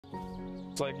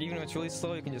So like even if it's really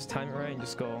slow, you can just time it right and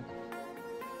just go.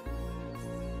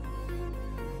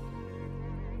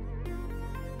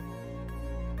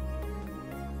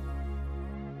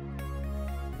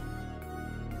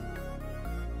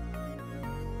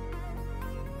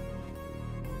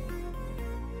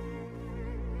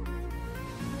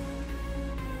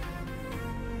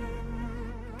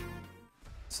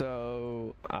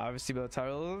 So obviously by the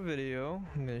title of the video,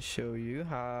 I'm going to show you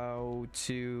how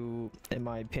to, in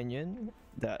my opinion,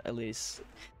 that at least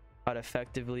how to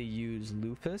effectively use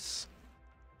Lufus.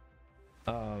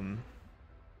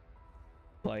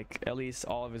 Like at least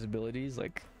all of his abilities,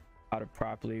 like how to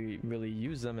properly really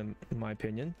use them in my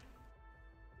opinion.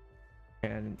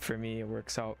 And for me it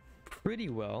works out pretty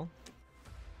well.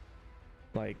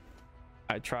 Like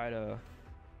I try to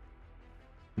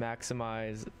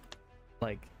maximize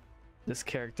like this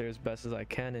character as best as I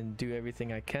can and do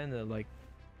everything I can to like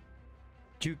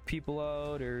juke people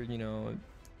out, or you know,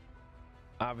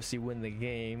 obviously win the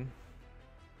game.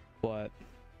 But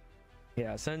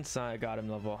yeah, since I got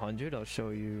him level 100, I'll show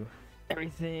you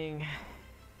everything,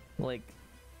 like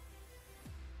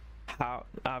how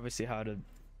obviously how to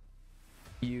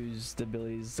use the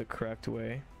abilities the correct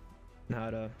way and how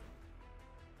to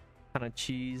kind of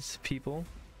cheese people.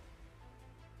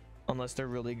 Unless they're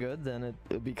really good, then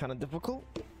it'll be kind of difficult,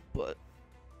 but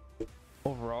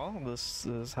overall this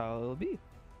is how it'll be.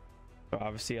 So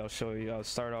obviously I'll show you, I'll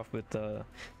start off with the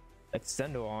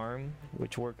extendo arm,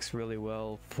 which works really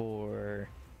well for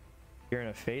you're in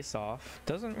a face-off.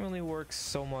 Doesn't really work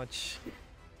so much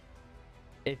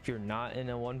if you're not in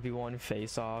a 1v1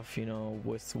 face-off, you know,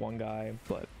 with one guy,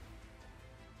 but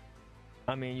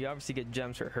I mean you obviously get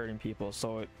gems for hurting people,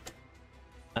 so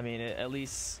I mean, at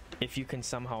least if you can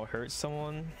somehow hurt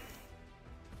someone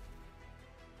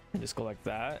and just go like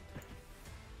that.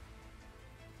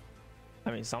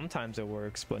 I mean, sometimes it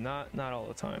works, but not all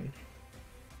the time.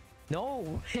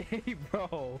 No way,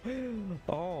 bro.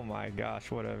 Oh my gosh,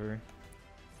 whatever.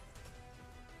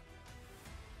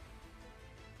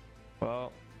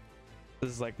 Well, this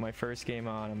is like my first game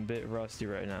on. I'm a bit rusty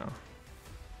right now.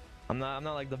 I'm not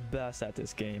like the best at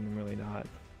this game. I'm really not.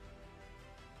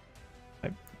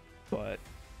 But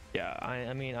yeah,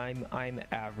 I mean I'm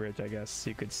average, I guess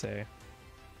you could say.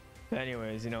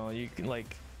 Anyways, you know, you can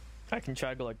like I can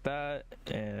try to go like that,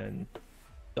 and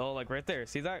oh, like right there,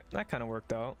 see that kind of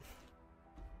worked out,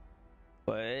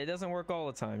 but it doesn't work all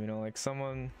the time, you know, like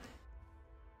someone,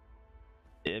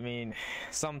 I mean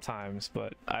sometimes,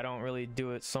 but I don't really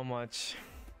do it so much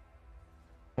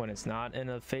when it's not in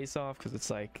a face-off, because it's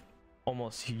like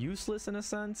almost useless in a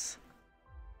sense,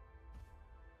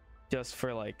 just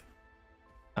for like,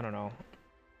 I don't know,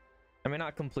 I mean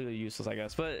not completely useless I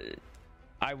guess, but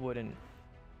I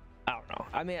don't know,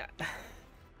 I mean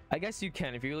I guess you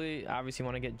can if you really obviously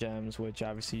want to get gems, which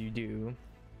obviously you do,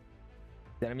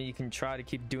 then I mean you can try to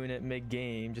keep doing it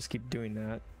mid-game, just keep doing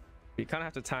that. You kind of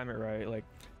have to time it right, like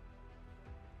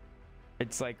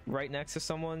it's like right next to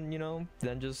someone, you know,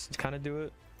 then just kind of do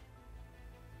it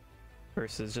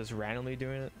versus just randomly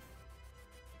doing it.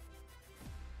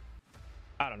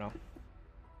 I don't know,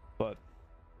 but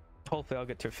hopefully I'll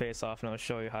get to face off and I'll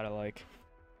show you how to, like,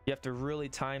 you have to really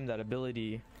time that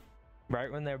ability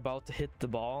right when they're about to hit the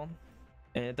ball,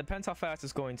 and it depends how fast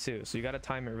it's going too, so you got to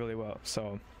time it really well.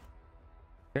 So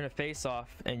you're in a face off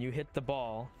and you hit the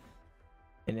ball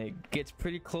and it gets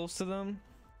pretty close to them,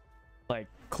 like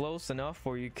close enough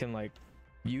where you can like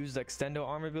use the extendo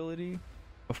arm ability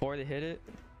before they hit it,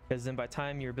 because then by the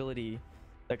time your ability,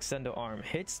 the extendo arm,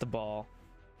 hits the ball,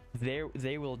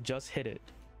 they will just hit it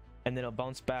and then it'll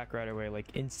bounce back right away, like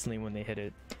instantly when they hit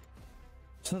it,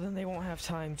 so then they won't have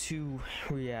time to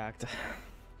react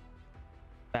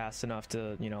fast enough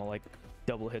to, you know, like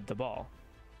double hit the ball.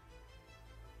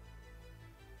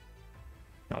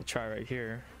 I'll try right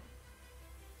here.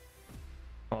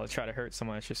 I'll try to hurt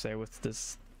someone, I should say, with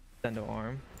this extendo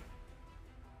arm.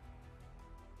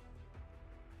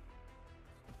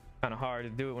 Kind of hard to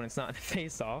do it when it's not in a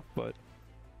face off, but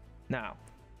now,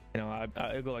 you know,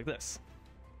 I go like this,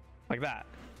 like that.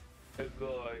 I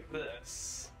go like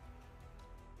this,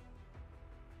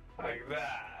 like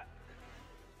that.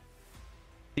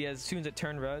 See, as soon as it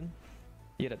turned red,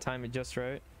 you had to time it just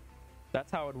right.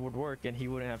 That's how it would work, and he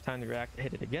wouldn't have time to react to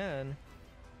hit it again,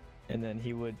 and then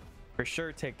he would for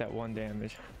sure take that 1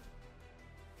 damage.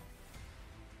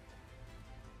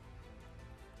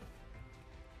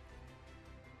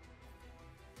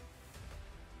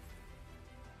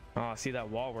 Oh, see, that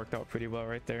wall worked out pretty well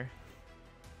right there.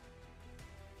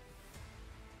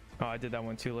 Oh, I did that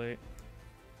one too late.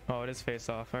 Oh, it is face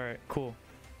off. All right, cool.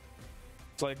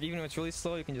 So like even if it's really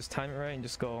slow, you can just time it right and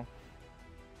just go.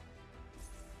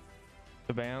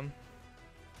 Bam.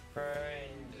 Right,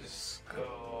 just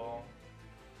go.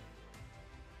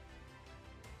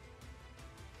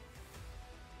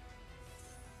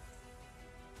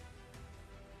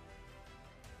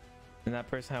 And that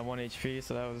person had 1 HP,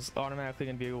 so that was automatically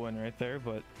gonna be a win right there.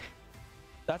 But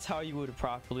that's how you would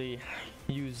properly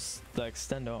use the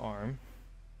extendo arm.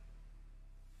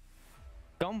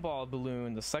 Gumball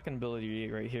balloon, the second ability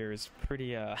right here, is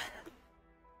pretty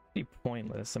pretty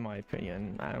pointless in my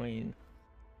opinion. I mean,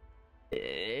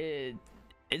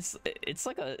 it's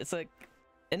like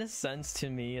in a sense to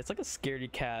me, it's like a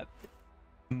scaredy cat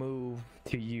move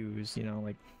to use. You know,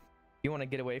 like you want to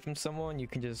get away from someone, you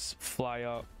can just fly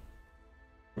up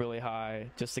really high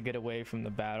just to get away from the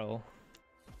battle.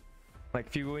 Like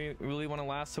if you really want to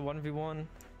last a 1v1,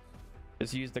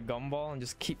 just use the gumball and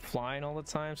just keep flying all the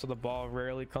time so the ball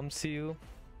rarely comes to you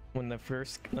when the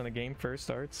game first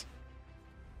starts.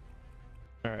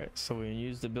 All right, so we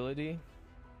use the ability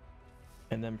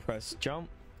and then press jump,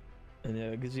 and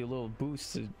it gives you a little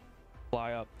boost to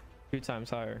fly up 2 times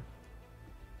higher.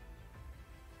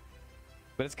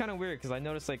 But it's kind of weird because I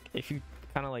noticed like if you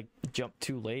kind of like jump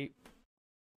too late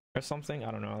or something,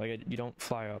 I don't know, like you don't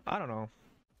fly up. I don't know,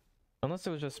 unless it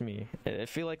was just me. I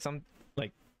feel like some,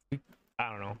 like, I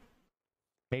don't know,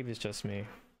 maybe it's just me.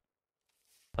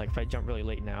 Like if I jump really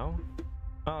late now,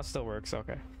 oh, it still works.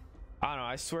 Okay, I don't know,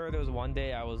 I swear there was one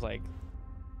day I was like,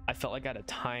 I felt like I had to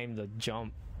time the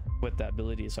jump with that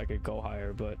ability so I could go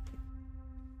higher, but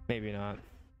maybe not.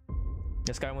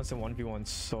 This guy wants a 1v1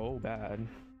 so bad.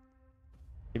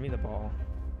 Give me the ball.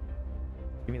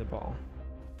 Give me the ball.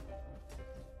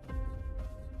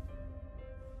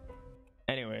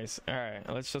 Anyways, alright,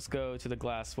 let's just go to the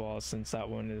glass wall since that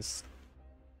one is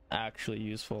actually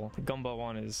useful. The gumball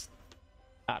one is,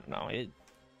 I don't know,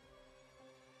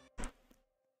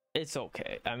 it's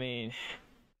okay. I mean,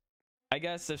 I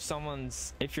guess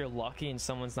if you're lucky and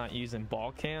someone's not using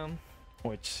ball cam,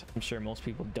 which I'm sure most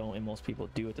people don't and most people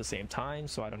do at the same time,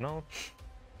 so I don't know.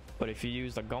 But if you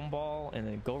use the gumball and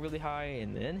then go really high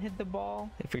and then hit the ball,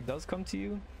 if it does come to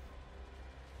you,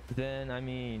 then I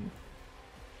mean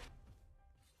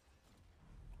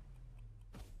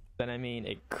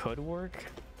it could work.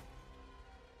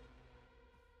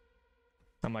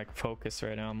 I'm like focused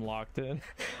right now. I'm locked in.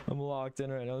 I'm locked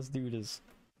in right now.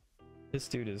 This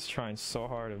dude is trying so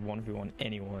hard to 1v1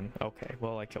 anyone. Okay,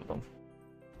 well, I killed him.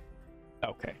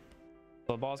 Okay,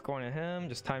 so the ball's going to him.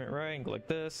 Just time it right and go like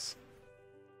this.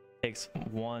 Takes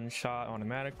 1 shot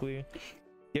automatically.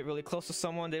 Get really close to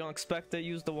someone, they don't expect to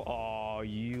use the wall. Oh,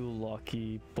 you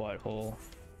lucky butthole.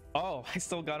 Oh, I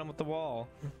still got him with the wall.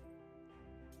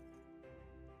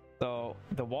 So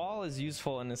the wall is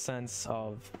useful in the sense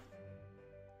of,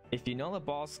 if you know the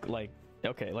ball's like,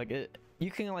 okay, like you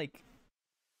can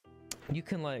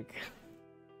like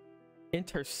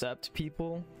intercept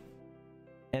people,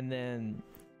 and then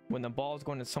when the ball is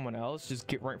going to someone else, just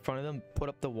get right in front of them, put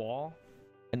up the wall,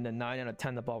 and then 9 out of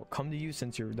 10 the ball will come to you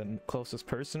since you're the closest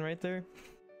person right there.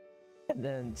 And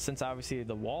then since obviously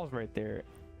the wall's right there,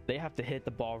 they have to hit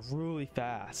the ball really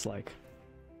fast, like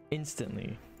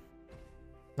instantly.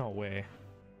 No way.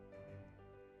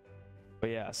 But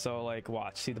yeah, so like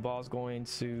watch, see the ball's going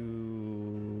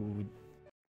to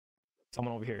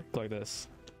someone over here like this.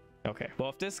 Okay, well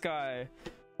if this guy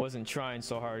wasn't trying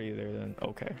so hard either, then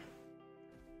okay.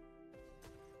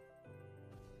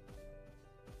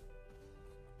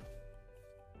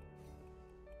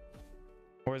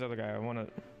 Where's the other guy? I wanna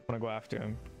go after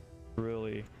him.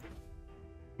 Really.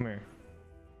 Come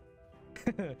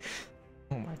here.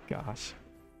 Oh my gosh.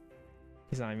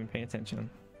 He's not even paying attention.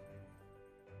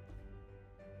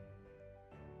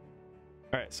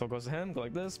 Alright, so it goes to him, go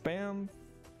like this, bam,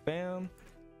 bam.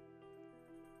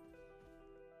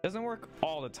 Doesn't work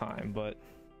all the time, but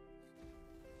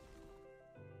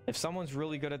if someone's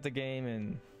really good at the game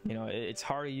and you know it's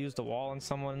hard to use the wall on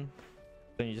someone,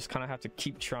 then you just kind of have to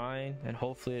keep trying and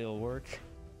hopefully it'll work.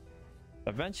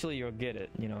 Eventually you'll get it,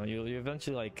 you know, you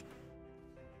eventually like,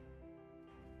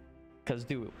 because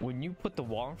dude, when you put the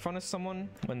wall in front of someone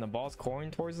when the ball's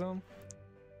going towards them,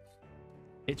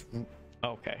 it's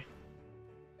okay,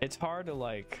 it's hard to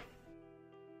like,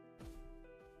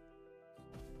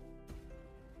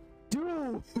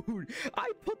 dude,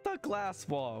 I put the glass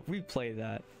wall, replay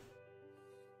that.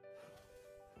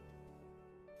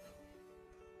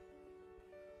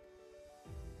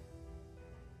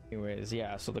 Anyways,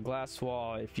 yeah, so the glass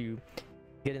wall, if you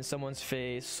get in someone's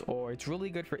face, or it's really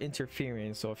good for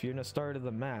interference. So if you're in the start of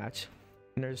the match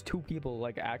and there's 2 people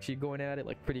like actually going at it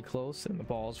like pretty close and the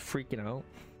ball's freaking out,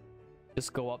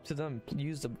 just go up to them,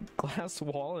 use the glass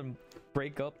wall and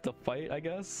break up the fight, I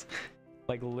guess.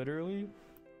 Like literally.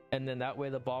 and then that way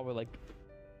the ball will like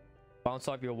bounce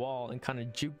off your wall and kind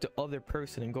of juke the other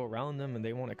person and go around them, and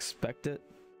they won't expect it.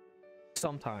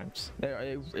 Sometimes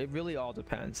it really all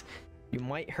depends. You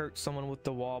might hurt someone with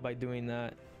the wall by doing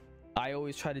that. I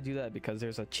always try to do that because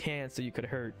there's a chance that you could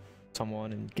hurt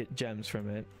someone and get gems from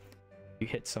it. You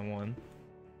hit someone.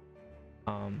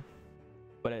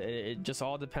 But it just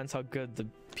all depends how good the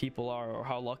people are or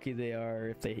how lucky they are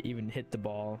if they even hit the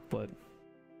ball. But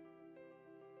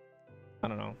I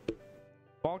don't know.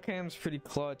 Ball cam's pretty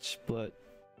clutch, but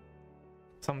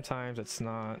sometimes it's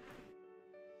not.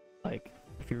 Like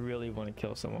if you really want to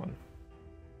kill someone.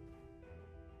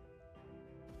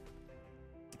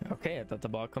 Okay, I thought the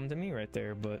ball come to me right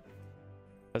there, but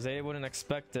because they wouldn't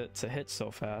expect it to hit so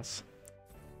fast.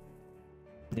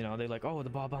 You know, they're like, oh, the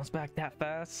ball bounced back that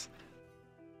fast.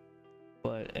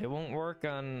 But it won't work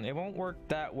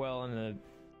that well in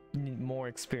a more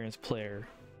experienced player.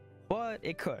 But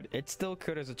it could. It still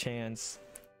could as a chance,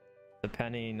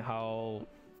 depending how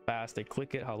fast they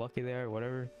click it, how lucky they are,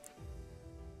 whatever.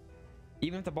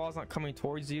 Even if the ball's not coming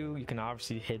towards you, you can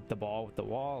obviously hit the ball with the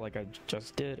wall like I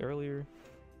just did earlier.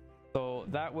 So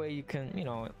that way you can, you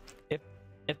know,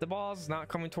 if the ball's not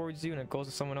coming towards you and it goes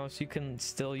to someone else, you can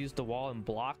still use the wall and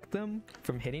block them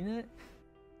from hitting it.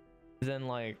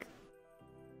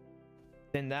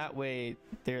 Then that way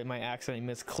they might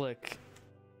accidentally misclick,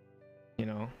 you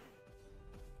know.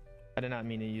 I did not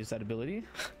mean to use that ability.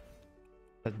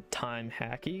 The time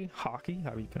hockey,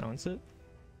 however you pronounce it.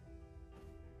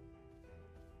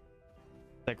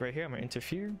 Like right here, I'm gonna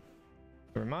interfere.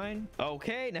 Never mind.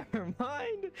 Okay, never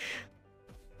mind.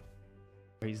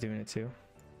 Oh, he's doing it too.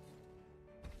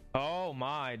 Oh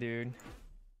my, dude.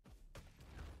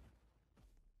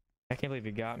 I can't believe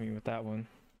he got me with that one.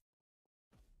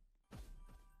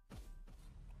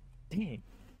 Dang.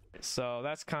 So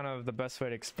that's kind of the best way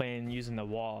to explain using the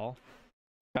wall.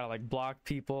 Gotta like block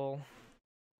people.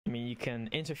 I mean, you can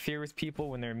interfere with people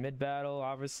when they're mid-battle,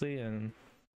 obviously, and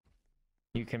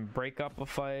you can break up a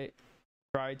fight.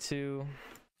 Try to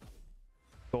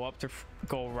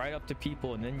go right up to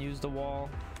people and then use the wall.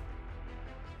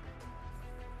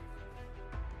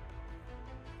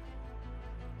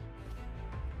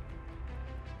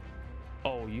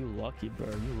 Oh, you lucky, bro.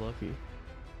 You lucky.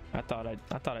 I thought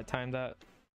I timed that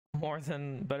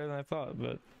better than I thought,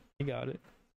 but he got it.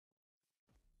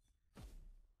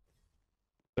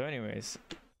 So anyways,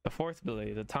 the fourth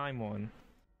ability, the time one.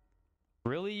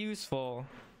 Really useful.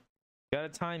 You gotta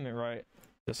time it right.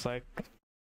 Just like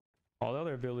all the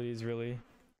other abilities, really.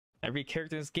 Every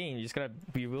character in this game, you just gotta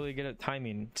be really good at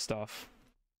timing stuff.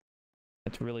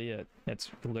 That's really it. That's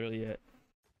literally it.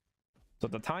 So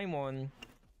the time one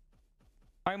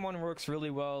works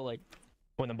really well, like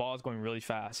when the ball is going really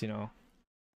fast, you know.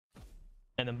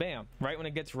 And then bam, right when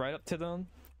it gets right up to them,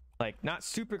 like not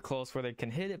super close where they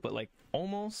can hit it, but like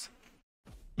almost,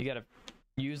 you gotta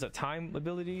use the time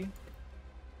ability.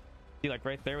 See, like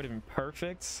right there would have been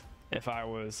perfect if I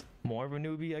was more of a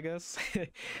newbie, I guess. I'd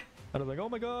have like, oh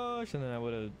my gosh, and then I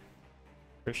would have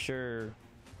for sure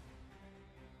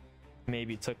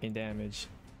maybe taken damage.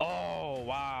 Oh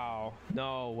wow,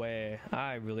 no way.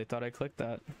 I really thought I clicked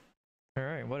that. All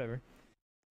right, whatever.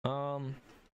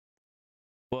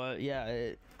 But yeah,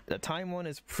 the time one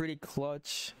is pretty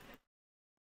clutch.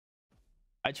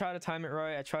 I try to time it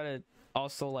right. I try to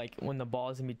also, like, when the ball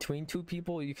is in between two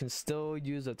people, you can still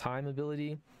use a time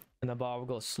ability and the ball will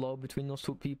go slow between those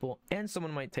two people and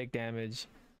someone might take damage.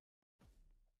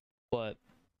 But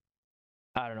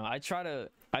I don't know. I try to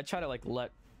like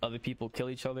let other people kill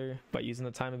each other by using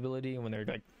the time ability when they're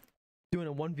like doing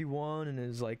a 1v1 and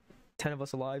there's like 10 of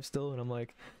us alive still, and I'm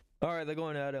like, all right, they're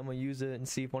going at it, I'm gonna use it and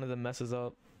see if one of them messes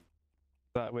up.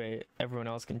 That way everyone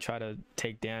else can try to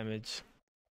take damage.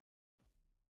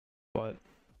 But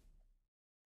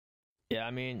yeah,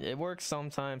 I mean, it works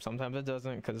sometimes it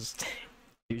doesn't, because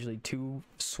usually two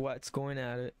sweats going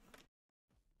at it.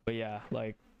 But yeah,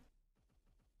 like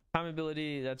time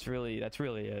ability, that's really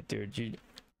it, dude.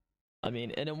 I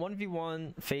mean, in a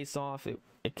 1v1 face off,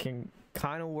 it can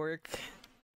kind of work.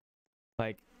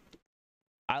 Like,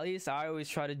 at least I always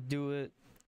try to do it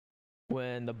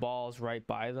when the ball's right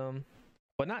by them,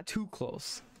 but not too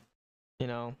close, you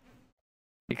know,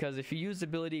 because if you use the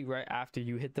ability right after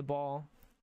you hit the ball,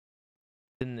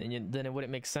 then it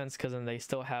wouldn't make sense, because then they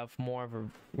still have more of a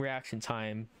reaction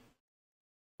time.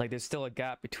 Like, there's still a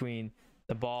gap between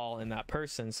the ball and that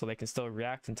person, so they can still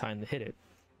react in time to hit it.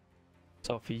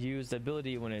 So if you use the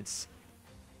ability when it's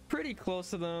pretty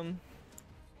close to them,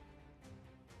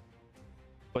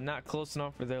 but not close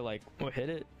enough where they're like, "Oh, hit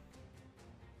it,"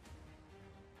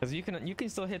 because you can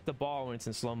still hit the ball when it's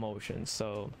in slow motion.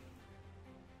 So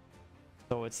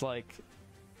So it's like,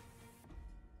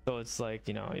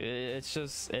 you know,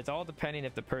 it's all depending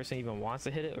if the person even wants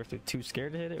to hit it, or if they're too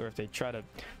scared to hit it, or if they try to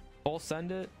full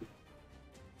send it.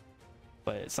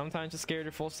 But sometimes it's scared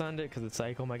to full send it because it's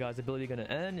like, oh my god, is the ability gonna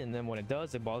end? And then when it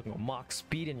does, the ball's gonna mock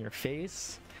speed in your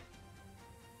face.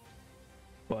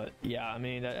 But yeah, I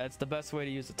mean, that's the best way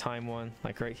to use the time one.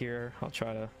 Like right here, I'll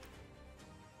try to,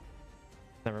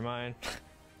 never mind.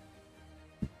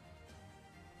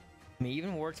 I mean, it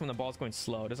even works when the ball's going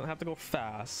slow. It doesn't have to go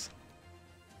fast.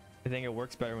 I think it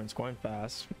works better when it's going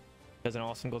fast, because it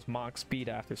also goes mock speed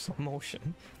after slow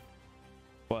motion.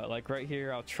 But like right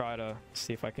here, I'll try to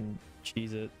see if I can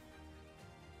cheese it.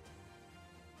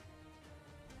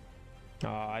 Oh,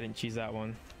 I didn't cheese that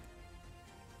one.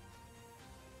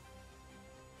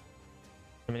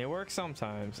 I mean, it works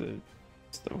sometimes.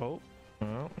 Oh,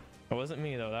 no, it wasn't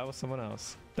me though. That was someone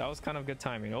else. That was kind of good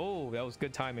timing. Oh, that was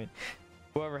good timing.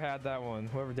 Whoever had that one,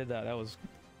 whoever did that, that was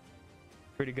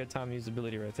pretty good time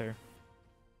usability right there.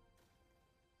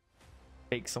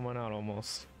 Fake someone out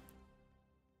almost.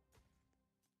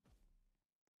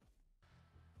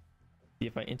 See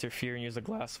if I interfere and use a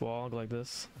glass wall like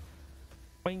this.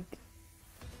 Boink,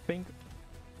 bink.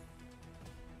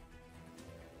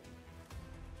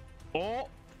 Oh,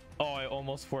 oh, it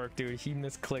almost worked, dude. He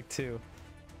misclicked too.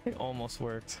 It almost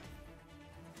worked.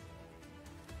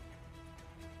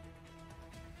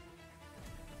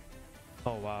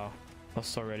 Oh wow, I was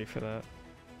so ready for that.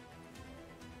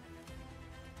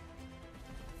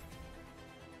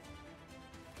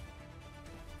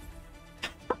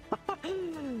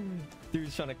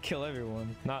 Dude's trying to kill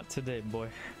everyone. Not today, boy.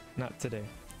 Not today.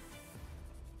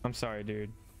 I'm sorry,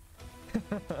 dude.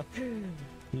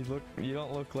 You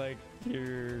don't look like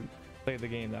you're played the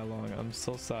game that long. I'm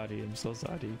so sorry. I'm so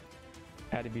sorry.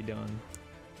 Had to be done.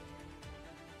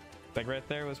 Like right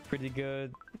there was pretty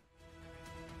good.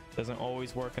 Doesn't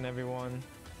always work on everyone,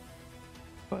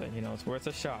 but you know, it's worth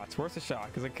a shot. It's worth a shot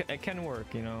because it can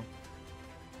work, you know.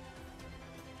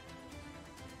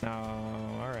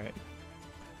 All right.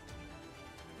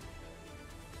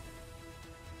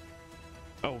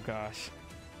 Oh gosh,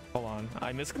 hold on,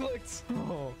 I misclicked.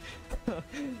 Oh,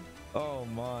 oh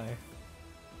my.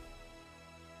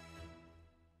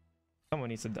 Someone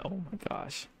needs to. Oh my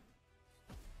gosh.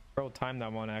 Bro timed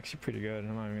that one actually pretty good.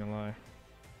 I'm not even gonna lie.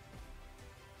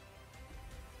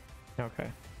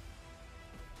 Okay.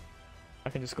 I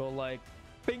can just go like,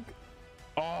 bink.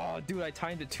 Oh, dude, I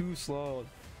timed it too slow.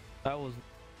 That was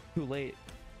too late.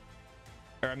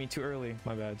 Or I mean, too early.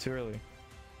 My bad. Too early.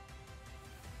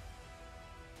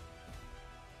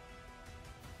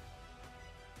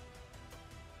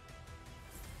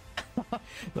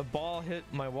 The ball hit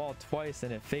my wall twice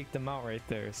and it faked them out right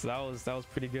there. So that was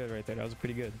pretty good right there. That was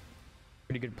pretty good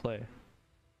play.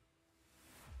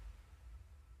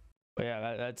 But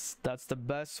yeah, that's the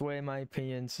best way in my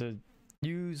opinion to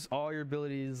use all your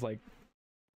abilities like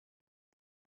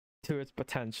to its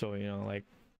potential, you know, like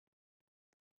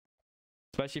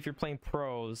especially if you're playing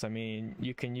pros. I mean,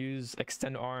 you can use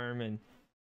extend arm and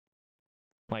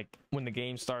like when the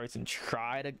game starts and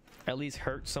try to at least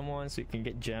hurt someone so you can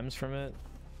get gems from it.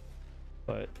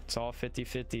 But it's all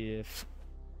 50-50 if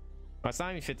well, it's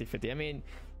not even 50-50. I mean,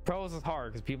 pros is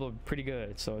hard because people are pretty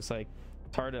good, so it's like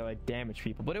it's hard to like damage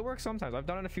people, but it works sometimes. I've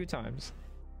done it a few times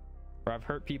where I've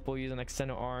hurt people using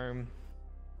extended arm.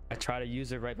 I try to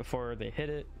use it right before they hit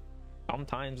it.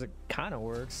 Sometimes it kind of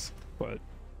works, but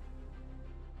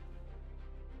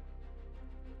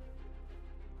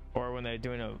or when they're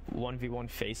doing a 1v1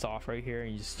 face off right here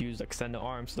and you just use extended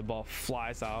arm so the ball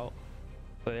flies out,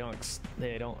 but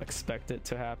they don't expect it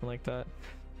to happen like that.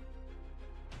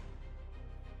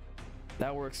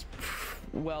 That works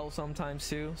well sometimes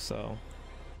too. So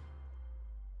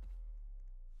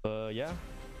yeah,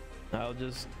 I'll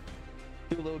just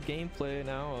do a little gameplay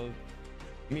now of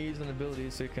me using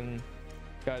abilities so you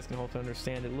guys can hopefully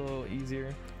understand it a little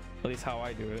easier, at least how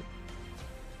I do it.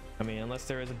 I mean, unless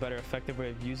there is a better effective way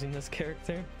of using this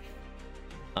character,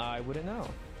 I wouldn't know.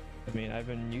 I mean, I've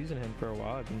been using him for a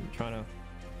while. I've been trying to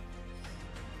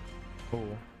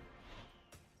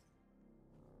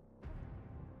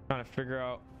trying to figure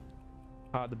out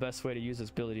the best way to use this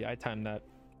ability. I timed that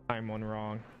time one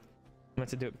wrong. I meant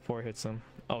to do it before it hits him.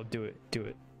 Oh, do it.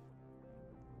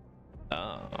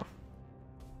 Oh,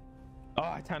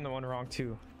 I timed the one wrong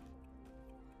too.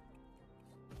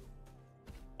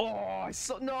 Oh, I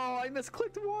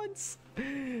misclicked once,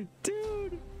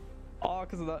 dude. Oh,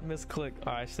 because of that misclick.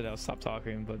 Oh, I should have stopped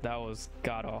talking, but that was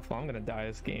god awful. I'm gonna die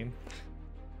this game.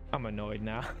 I'm annoyed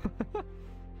now.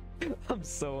 I'm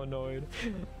so annoyed.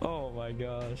 Oh my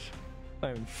gosh,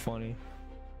 not even funny.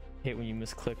 I hate when you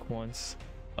misclick once.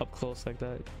 up close like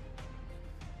that.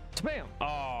 Bam!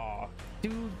 Oh,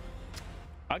 dude,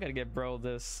 I gotta get bro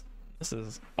this. This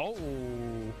is, oh,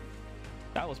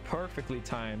 that was perfectly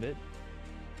timed.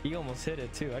 He almost hit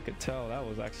it too. I could tell that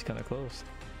was actually kind of close.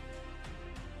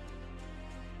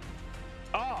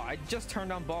 Oh, I just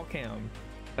turned on ball cam.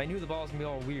 I knew the ball was gonna be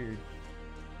all weird.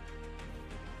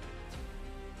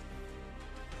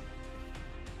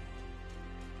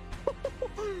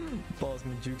 Ball's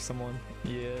gonna juke someone.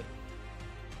 Yeah.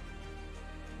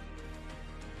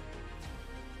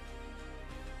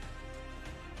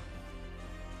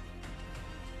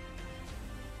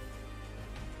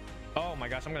 Oh my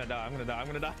gosh, I'm gonna die. I'm gonna die. I'm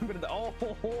gonna die. I'm gonna die. Oh,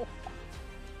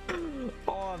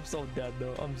 oh, I'm so dead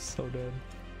though. I'm so dead.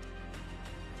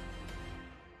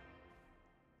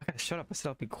 I gotta shut up. I said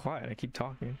I'll be quiet. I keep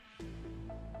talking.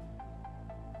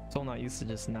 So not used to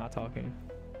just not talking.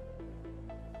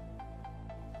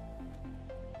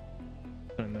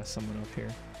 I'm gonna mess someone up here.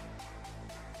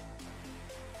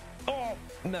 Oh,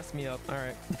 messed me up. All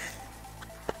right.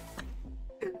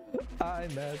 I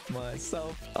messed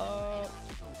myself up.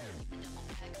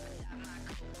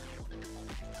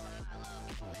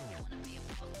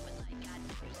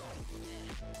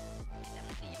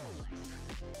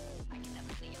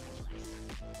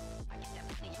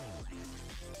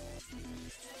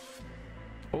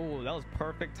 Oh, that was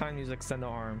perfect time to use extend the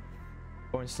arm.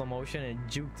 Going slow motion and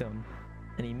juked him.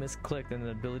 And he misclicked and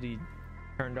the ability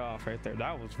turned off right there.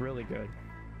 That was really good.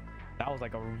 That was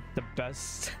like the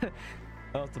best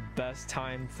that was the best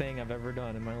timed thing I've ever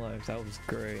done in my life. That was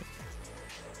great.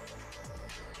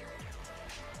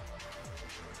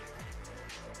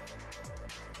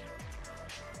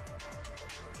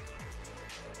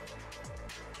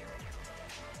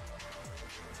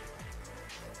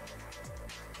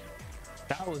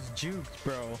 That was juked,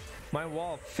 bro. My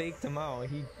wall faked him out.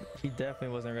 He definitely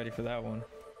wasn't ready for that one.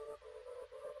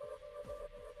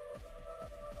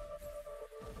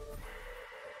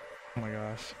 Oh my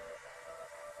gosh.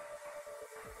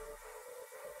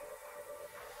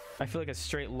 I feel like it's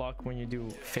straight luck when you do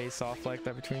face off like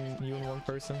that between you and one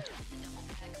person.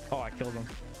 Oh, I killed him.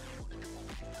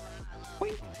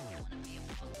 Wait.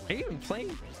 Are you even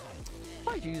playing?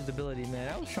 Why'd you use the ability,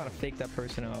 man? I was trying to fake that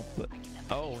person out, but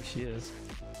oh, she is.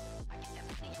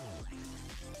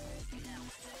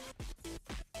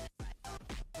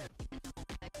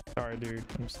 Sorry, dude.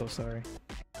 I'm so sorry.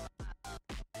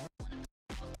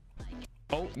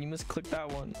 Oh, you misclicked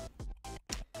that one.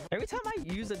 Every time I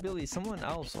use the ability, someone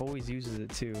else always uses it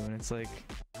too, and it's like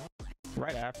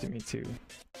right after me too.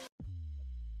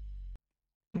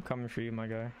 I'm coming for you, my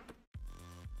guy.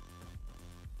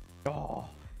 Oh,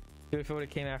 dude, if it would have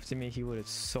came after me, he would have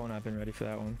so not been ready for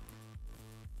that one.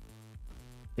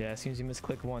 Yeah, as soon as you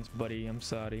misclick once, buddy, I'm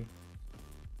sorry.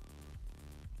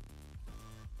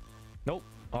 Nope.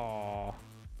 Oh,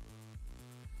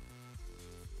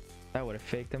 that would have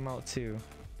faked him out too.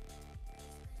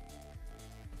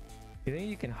 You think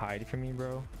you can hide from me,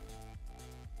 bro?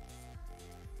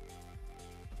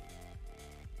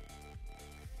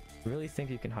 Really think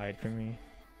you can hide from me?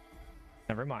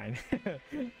 Never mind.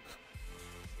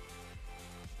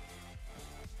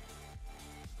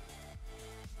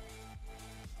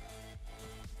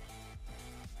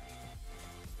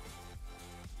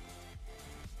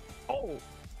 Oh!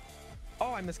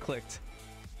 Oh, I misclicked.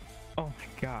 Oh my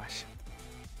gosh.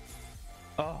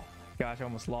 Oh gosh, I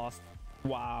almost lost.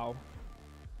 Wow.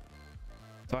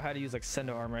 So I had to use like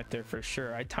send arm right there for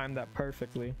sure. I timed that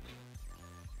perfectly.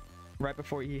 Right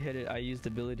before he hit it, I used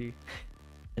ability,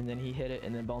 and then he hit it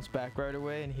and then bounced back right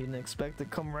away, and he didn't expect to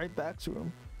come right back to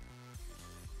him.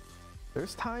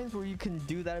 There's times where you can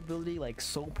do that ability like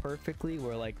so perfectly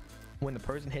where like when the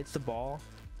person hits the ball,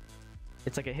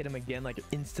 it's like I hit him again like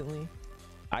instantly.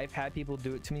 I've had people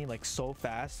do it to me like so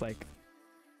fast. Like,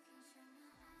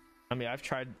 I mean, I've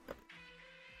tried.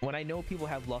 When I know people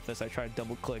have Lufus, I try to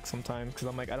double click sometimes because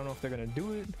I'm like, I don't know if they're gonna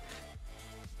do it.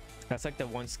 That's like the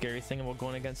one scary thing about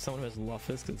going against someone who has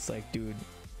Lufus. It's like, dude,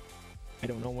 I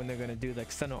don't know when they're gonna do the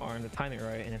extended arm to time it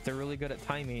right, and if they're really good at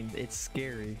timing, it's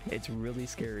scary. It's really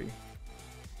scary.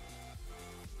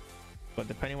 But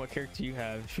depending on what character you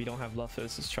have, if you don't have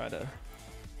Lufus, just try to,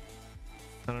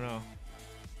 I don't know.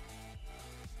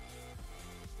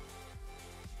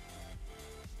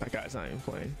 That guy's not even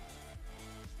playing.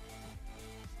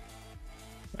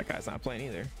 That guy's not playing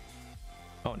either.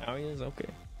 Oh, now he is? Okay.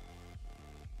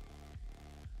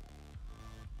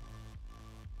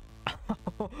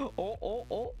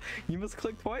 Oh, you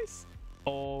misclicked twice?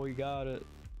 Oh, you got it.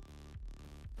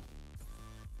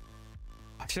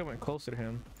 I should have went closer to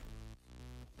him.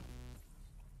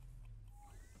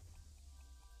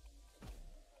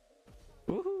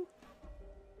 Woohoo.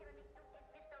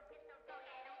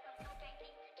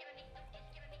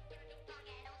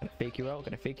 fake you out.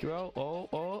 Gonna fake you out. Oh,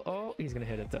 oh, oh. He's gonna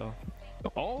hit it though.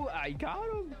 Oh, I got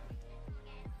him.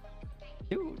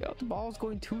 Dude, the ball's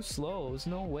going too slow. There's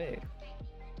no way.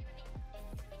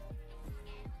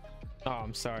 Oh,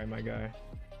 I'm sorry, my guy.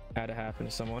 Had to happen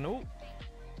to someone. Oh,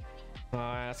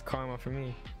 that's karma for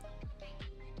me.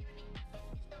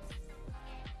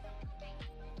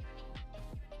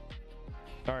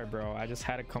 Sorry, bro. I just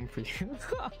had to come for you.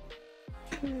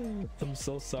 I'm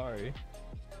so sorry.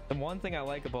 The one thing I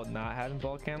like about not having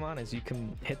ball cam on is you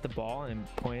can hit the ball and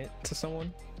point it to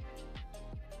someone.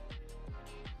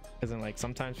 Because then, like,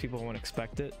 sometimes people won't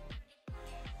expect it.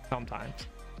 Sometimes.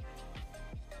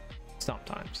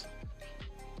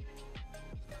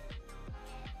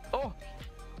 Oh! I was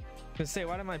gonna say,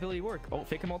 why did my ability work? Oh,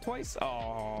 fake him all twice?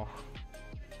 Oh.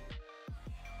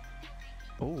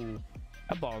 Oh.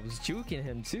 That ball was juking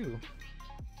him too.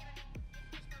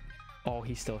 Oh,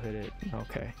 he still hit it.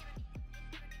 Okay.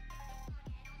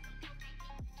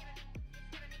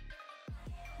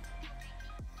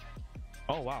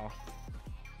 Oh, wow.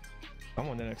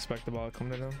 Someone didn't expect the ball to come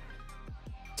to them.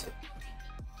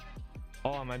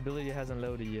 Oh, my ability hasn't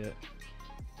loaded yet.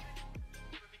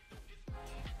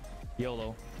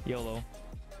 YOLO. YOLO.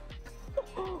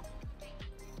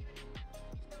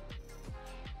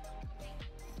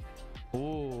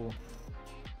 Ooh.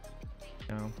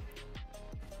 No.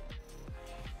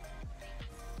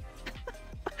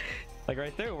 Like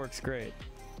right there, it works great.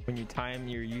 When you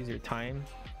use your time,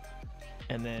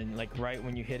 and then like right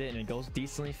when you hit it and it goes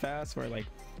decently fast, where like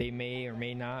they may or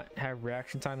may not have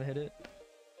reaction time to hit it.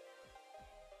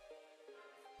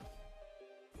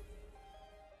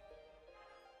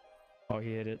 Oh,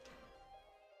 he hit it.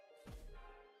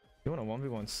 You want a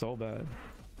 1v1 so bad.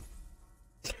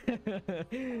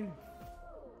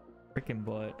 Freaking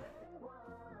butt.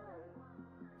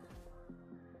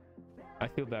 I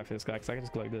feel bad for this guy because I can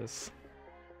just go like this.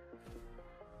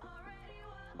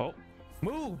 Oh,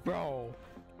 move, bro.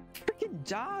 Freaking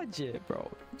dodge it, bro.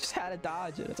 You just had to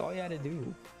dodge it. That's all you had to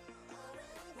do.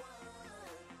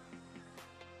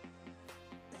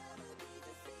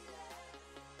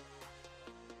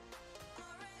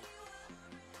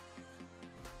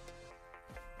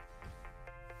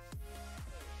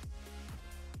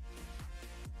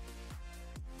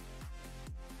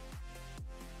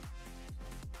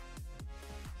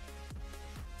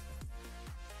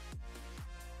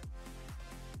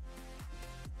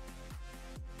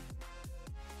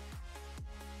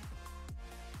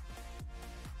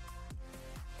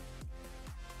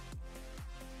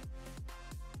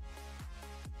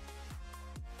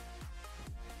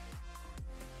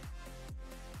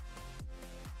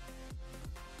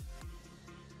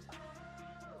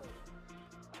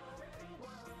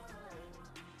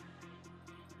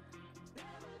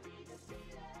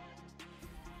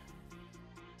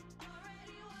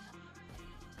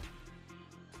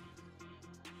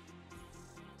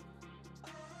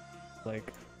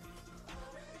 Like,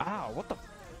 ow, what the,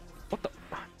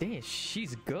 dang,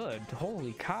 she's good.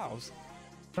 Holy cows.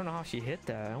 I don't know how she hit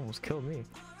that. It almost killed me.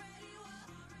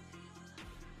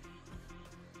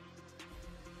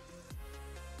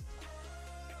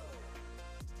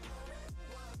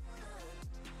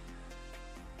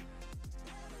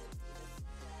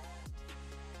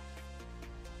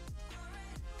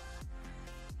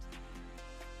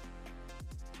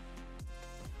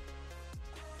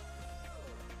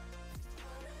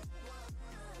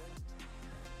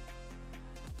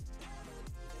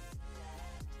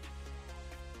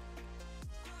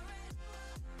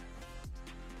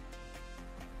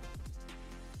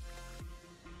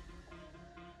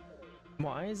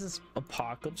 Why is this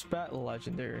apocalypse bat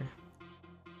legendary?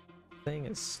 Thing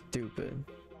is stupid.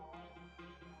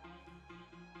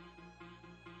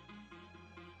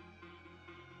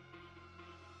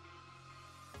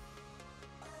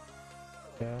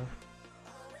 Yeah.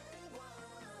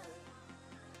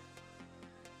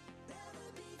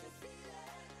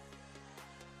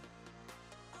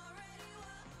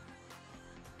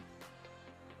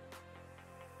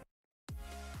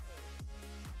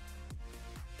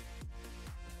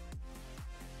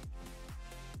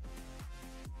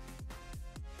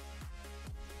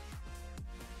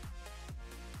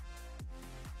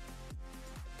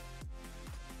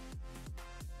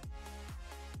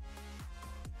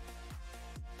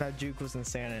 That juke was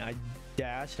insane, and I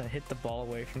dashed and I hit the ball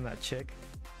away from that chick.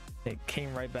 It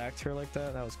came right back to her like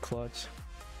that. That was clutch.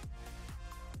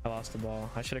 I lost the ball.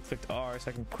 I should have clicked R so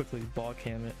I can quickly ball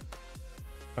cam it.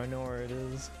 I know where it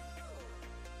is.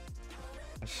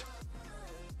 Gosh.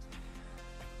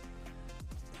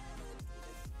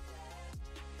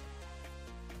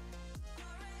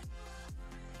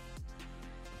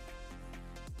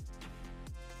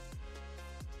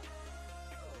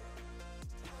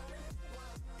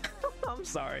 I'm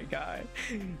sorry, guy.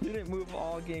 You didn't move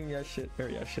all game yesterday.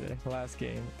 Last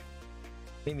game.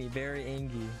 Made me very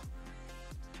angry.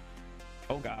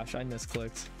 Oh gosh, I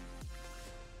misclicked.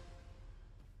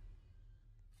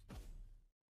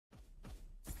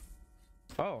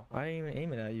 Oh, I ain't even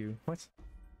aiming at you. What?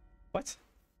 What?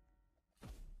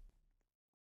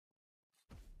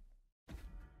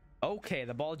 Okay,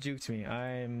 the ball juked me.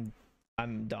 I'm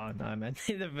done. I'm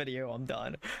ending the video. I'm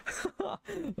done.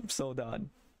 I'm so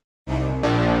done.